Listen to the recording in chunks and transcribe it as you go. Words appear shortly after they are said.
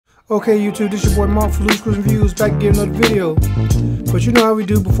Okay, YouTube, this is your boy Mark for Loose Cruising Views, back again another video. But you know how we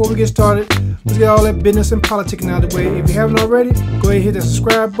do. Before we get started, let's get all that business and politicking out of the way. If you haven't already, go ahead and hit that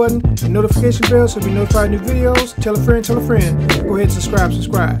subscribe button and notification bell so you'll be notified of new videos. Tell a friend, tell a friend. Go ahead and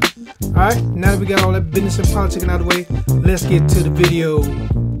subscribe. Alright, now that we got all that business and politicking out of the way, let's get to the video.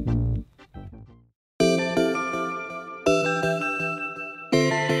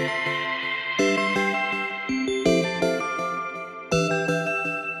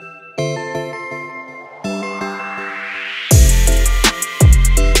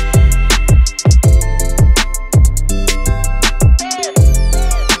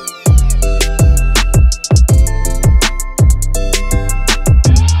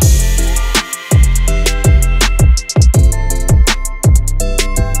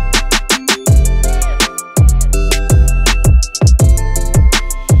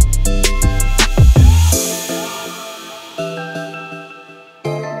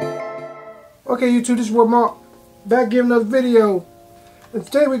 Okay, YouTube, this is your boy Mark, back giving another video. And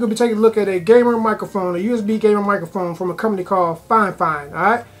today we're going to be taking a look at a gamer microphone, a USB gamer microphone from a company called FiFine,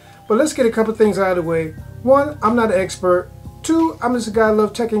 alright? But let's get a couple things out of the way. One, I'm not an expert. Two, I'm just a guy who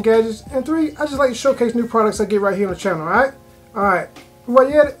loves tech and gadgets. And three, I just like to showcase new products I get right here on the channel, alright? Alright, while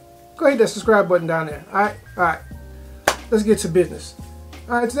you're at it, go ahead and hit that subscribe button down there, alright? Alright, let's get to business.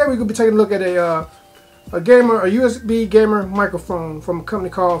 Alright, today we're going to be taking a look at a USB gamer microphone from a company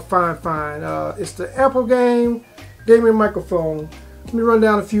called FiFine. It's the AmpliGame gaming microphone. Let me run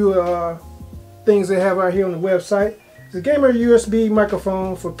down a few things they have out here on the website. It's a gamer USB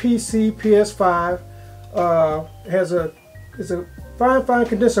microphone for PC, PS5. It's a FiFine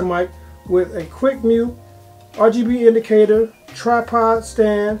condenser mic with a quick mute, RGB indicator, tripod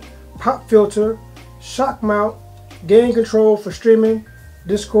stand, pop filter, shock mount, gain control for streaming,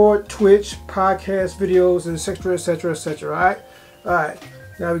 Discord, Twitch, podcast, videos, etc, etc, etc. Alright,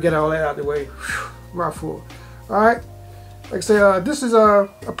 now we get all that out of the way. Mouthful. Alright, like I say, this is a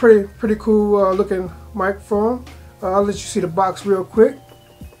pretty cool looking microphone. I'll let you see the box real quick.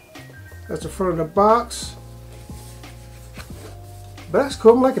 That's the front of the box. But that's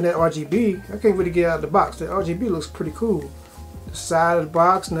cool. I'm liking that RGB. I can't really get out of the box. The RGB looks pretty cool. The side of the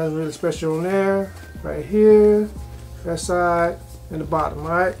box, nothing really special on there. Right here, that side, and the bottom.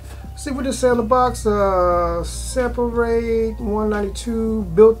 Alright, see what this say on the box. Sample rate 192,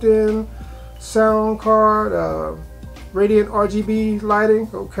 built-in sound card, radiant RGB lighting.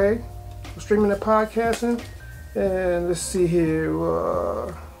 Okay, for streaming and podcasting. And let's see here,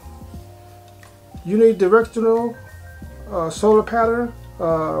 unidirectional solar pattern,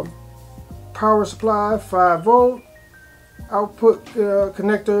 power supply 5 volt, output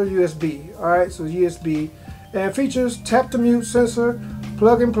connector USB. Alright, so USB. And features tap to mute sensor,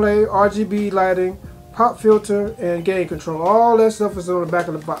 plug and play, RGB lighting, pop filter, and gain control. All that stuff is on the back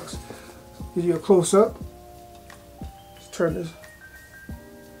of the box. Give you a close up. Let's turn this.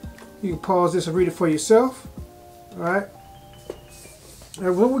 You can pause this and read it for yourself. Alright.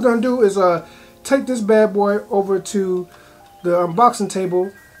 And what we're going to do is take this bad boy over to the unboxing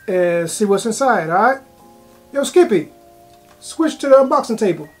table and see what's inside. Alright. Yo, Skippy, switch to the unboxing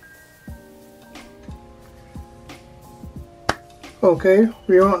table. Okay,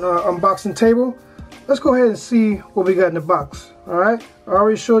 we're on the unboxing table. Let's go ahead and see what we got in the box. Alright, I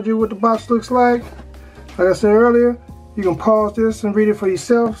already showed you what the box looks like. Like I said earlier, you can pause this and read it for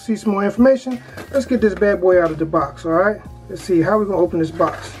yourself, see some more information. Let's get this bad boy out of the box, alright? Let's see how we're going to open this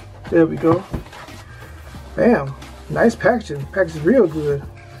box. There we go. Bam, nice packaging. Packaging real good.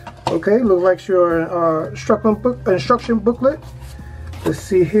 Okay, looks like your instruction booklet. Let's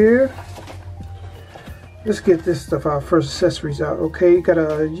see here. Let's get this stuff out first, accessories out. Okay, you got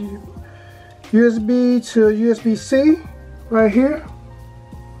a USB to USB-C right here.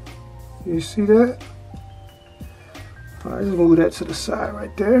 You see that? Alright, just move that to the side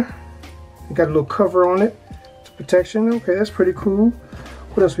right there. You got a little cover on it. It's protection. Okay, that's pretty cool.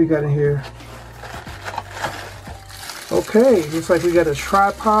 What else we got in here? Okay, looks like we got a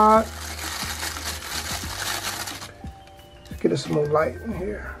tripod. Let's get us some more light in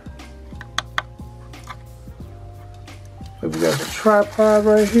here. We got a tripod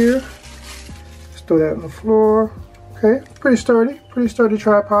right here. Let's throw that on the floor. Okay, pretty sturdy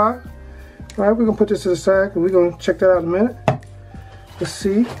tripod. All right, we're gonna put this to the side and we're gonna check that out in a minute. Let's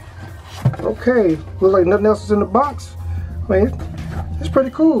see. Okay, looks like nothing else is in the box. I mean, it's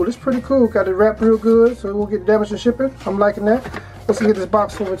pretty cool. It's pretty cool. Got it wrapped real good, so it won't get damaged in shipping. I'm liking that. Let's get this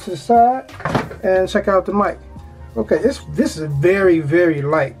box over to the side and check out the mic. Okay, this is very, very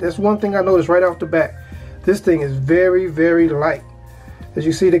light. That's one thing I noticed right off the bat. This thing is very, very light. As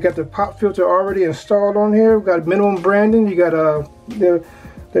you see, they got the pop filter already installed on here. We've got minimum branding. You got the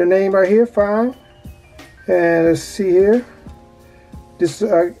their name right here, Fine. And let's see here. This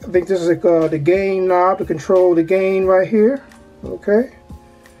I think this is the gain knob to control the gain right here. Okay.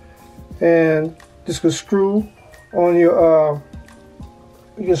 And this could screw on your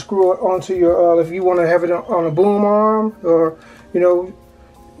you can screw it onto your if you want to have it on a boom arm, or you know,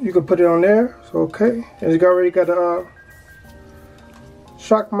 you could put it on there. So okay, and it's already got a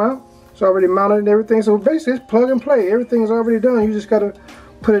shock mount. It's already mounted and everything. So basically, it's plug and play. Everything's already done. You just gotta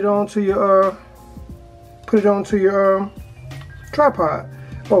put it onto your tripod.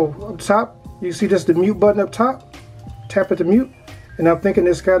 Oh, up top, you see this the mute button up top. Tap it to mute, and I'm thinking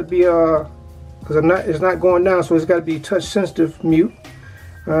it's got to be because it's not going down, so it's got to be touch sensitive mute.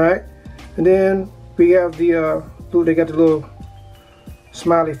 All right, and then we have the they got the little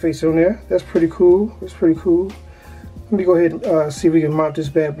smiley face on there. That's pretty cool. It's pretty cool. Let me go ahead and see if we can mount this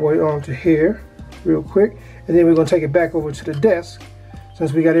bad boy onto here real quick, and then we're gonna take it back over to the desk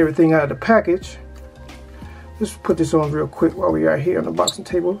since we got everything out of the package. Let's put this on real quick while we are here on the boxing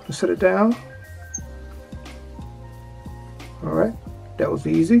table and set it down. All right, that was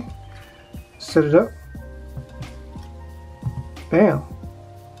easy. Set it up. Bam.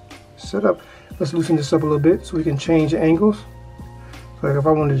 Set up. Let's loosen this up a little bit so we can change the angles. So like if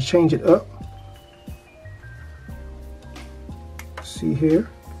I wanted to change it up, see here,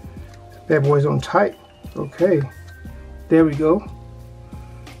 that boy's on tight. Okay, there we go.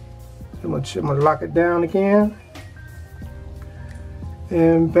 I'm gonna lock it down again,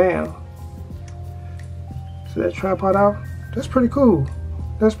 and bam. So that tripod out. That's pretty cool.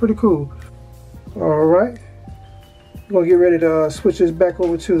 That's pretty cool. All right, we're gonna get ready to switch this back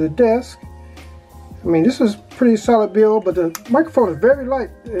over to the desk. I mean, this is pretty solid build, but the microphone is very light.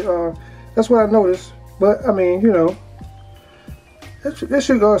 That's what I noticed. But I mean, you know, this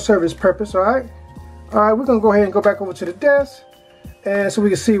should serve its purpose. All right. All right, we're gonna go ahead and go back over to the desk, and so we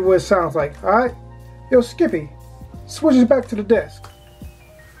can see what it sounds like. All right. Yo, Skippy, switch it back to the desk.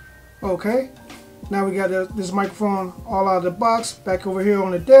 Okay. Now we got this microphone all out of the box, back over here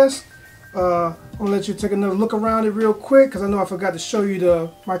on the desk. I'm gonna let you take another look around it real quick, because I know I forgot to show you the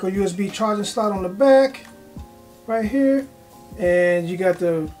micro USB charging slot on the back right here, and you got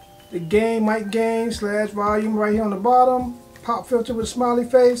the gain, mic gain / volume right here on the bottom, pop filter with a smiley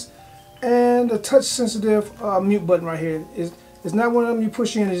face, and the touch sensitive mute button right here. It's not one of them you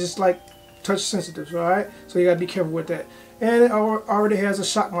push in, it's just like touch sensitive. All right, so you gotta be careful with that. And it already has a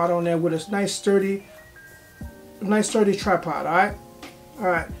shock mount on there with a nice sturdy tripod. All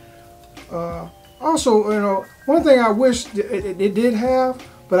right. Also, you know, one thing I wish it did have,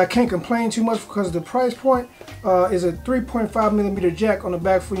 but I can't complain too much because of the price point, is a 3.5mm jack on the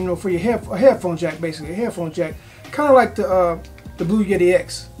back for, you know, for your headphone jack, basically a headphone jack, kind of like the Blue Yeti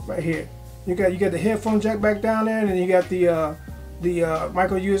X right here. You got the headphone jack back down there, and then you got the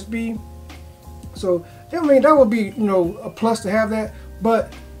micro USB. So I mean, that would be, you know, a plus to have that.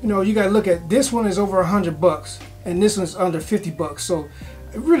 But you know, you got to look at this one is over $100 and this one's under $50. So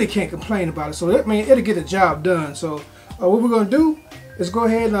I really can't complain about it. So I mean, it'll get the job done. So what we're gonna do is go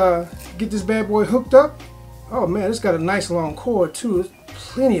ahead and get this bad boy hooked up. Oh man, it's got a nice long cord too. It's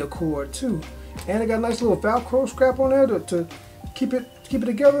plenty of cord too, and it got a nice little Velcro strap on there to keep it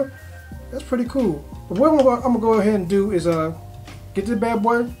together. That's pretty cool. But what I'm gonna go ahead and do is get the bad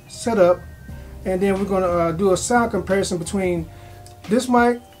boy set up, and then we're gonna do a sound comparison between this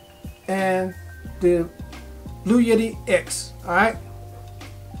mic and the Blue Yeti X.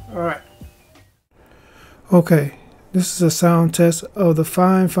 All right. Okay, this is a sound test of the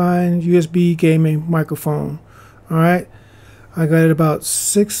FiFine USB gaming microphone. All right, I got it about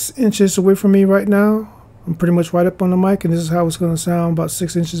 6 inches away from me right now. I'm pretty much right up on the mic, and this is how it's going to sound about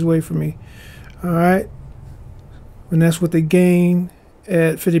 6 inches away from me. All right, and that's with the gain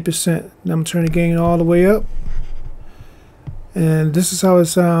at 50%. Now I'm going to turn the gain all the way up, and this is how it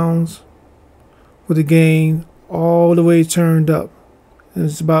sounds with the gain all the way turned up. And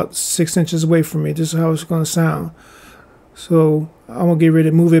it's about 6 inches away from me. This is how it's going to sound. So I'm going to get ready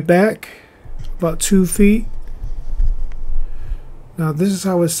to move it back about 2 feet. Now this is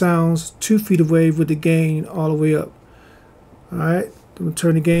how it sounds 2 feet away with the gain all the way up. Alright, I'm going to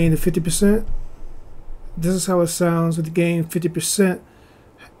turn the gain to 50%. This is how it sounds with the gain 50%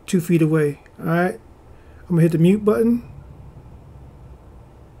 2 feet away. Alright, I'm going to hit the mute button.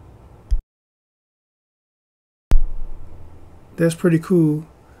 That's pretty cool.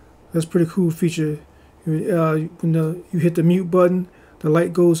 That's a pretty cool feature. When you hit the mute button, the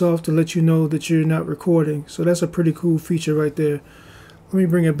light goes off to let you know that you're not recording. So that's a pretty cool feature right there. Let me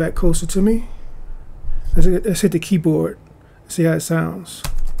bring it back closer to me. Let's hit the keyboard. See how it sounds.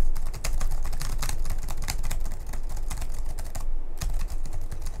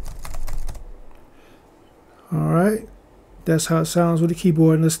 Alright, that's how it sounds with the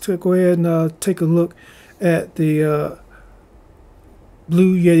keyboard. And let's go ahead and take a look at the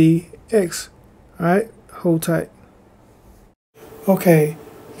Blue Yeti X. Alright, hold tight. Okay,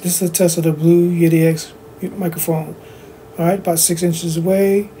 this is a test of the Blue Yeti X microphone. Alright, about 6 inches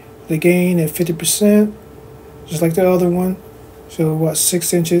away. The gain at 50%, just like the other one. So about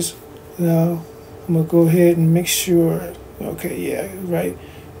 6 inches. Now I'm gonna go ahead and make sure. Okay, yeah, right.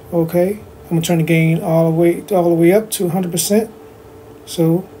 Okay, I'm gonna turn the gain all the way up to 100%.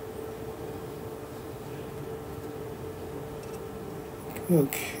 So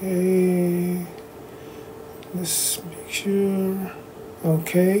okay, let's make sure.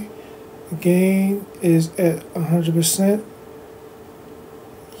 Okay, the gain is at 100%.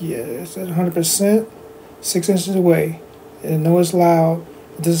 Yeah, it's at 100%. 6 inches away. And I know it's loud,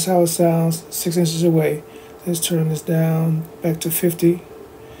 but this is how it sounds 6 inches away. Let's turn this down back to 50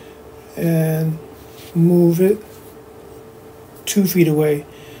 and move it 2 feet away.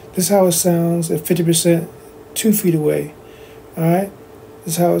 This is how it sounds at 50%, 2 feet away. Alright,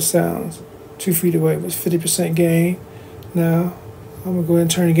 this is how it sounds 2 feet away with 50% gain. Now I'm gonna go ahead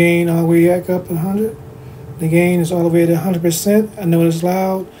and turn the gain all the way back up to 100. The gain is all the way to 100%. I know it's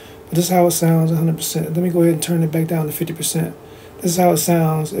loud, but this is how it sounds at 100%. Let me go ahead and turn it back down to 50%. This is how it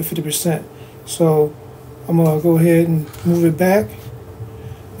sounds at 50%. So I'm going to go ahead and move it back.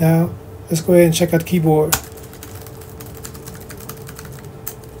 Now, let's go ahead and check out the keyboard.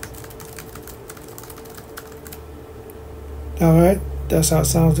 Alright, that's how it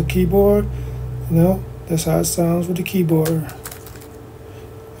sounds with the keyboard. That's how it sounds with the keyboard.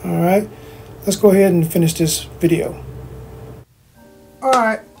 Alright. Let's go ahead and finish this video.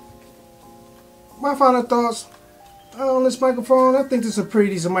 Alright, my final thoughts on this microphone. I think this is a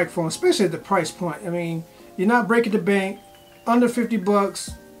pretty decent microphone, especially at the price point. I mean, you're not breaking the bank, under 50 bucks.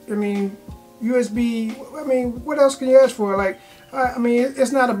 I mean, USB, I mean, what else can you ask for? Like, I mean,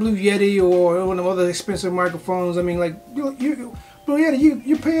 it's not a Blue Yeti or one of the other expensive microphones. I mean, like, Blue Yeti,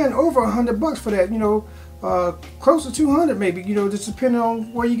 you're paying over 100 bucks for that, close to 200 maybe, just depending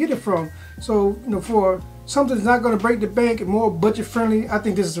on where you get it from. So, for something that's not going to break the bank and more budget friendly, I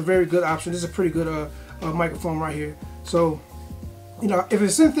think this is a very good option. This is a pretty good microphone right here. So, if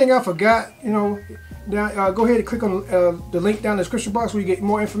there's anything I forgot, now go ahead and click on the link down in the description box where you get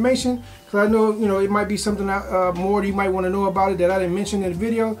more information. Because I know, it might be something more you might want to know about it that I didn't mention in the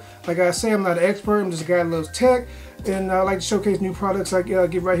video. Like I say, I'm not an expert. I'm just a guy that loves tech, and I like to showcase new products I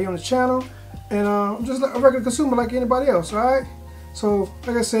get right here on the channel. And I'm just a regular consumer like anybody else, alright? So,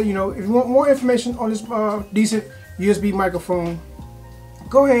 like I said, if you want more information on this decent USB microphone,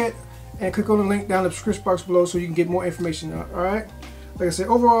 go ahead and click on the link down in the description box below so you can get more information, alright? Like I said,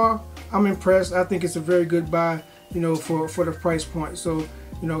 overall, I'm impressed. I think it's a very good buy, for the price point. So,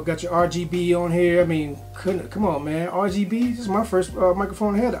 got your RGB on here. I mean, come on, man. RGB, this is my first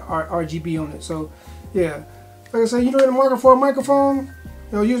microphone that had RGB on it. So, yeah. Like I said, you're in the market for a microphone,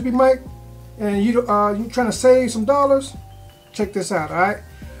 USB mic, and you're trying to save some dollars, check this out,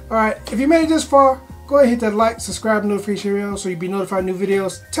 alright? If you made it this far, go ahead and hit that like, subscribe, notification bell so you'll be notified of new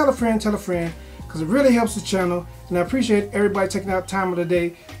videos. Tell a friend, because it really helps the channel, and I appreciate everybody taking out time of the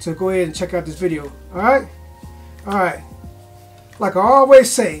day to go ahead and check out this video, alright? Like I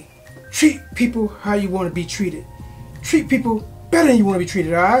always say, treat people how you want to be treated. Treat people better than you want to be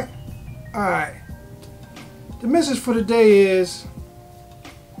treated, alright? The message for the day is,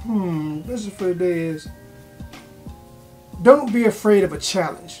 don't be afraid of a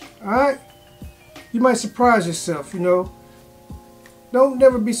challenge, alright? You might surprise yourself, Don't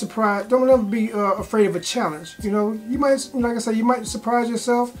never be surprised. Don't never be afraid of a challenge, You might, like I said, you might surprise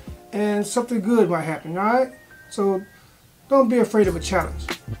yourself and something good might happen, alright? So, don't be afraid of a challenge.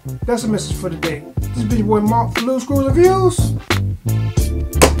 That's the message for the day. This has been your boy Mark for Loose Screws Reviews.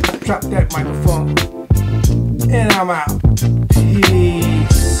 Drop that microphone. And I'm out.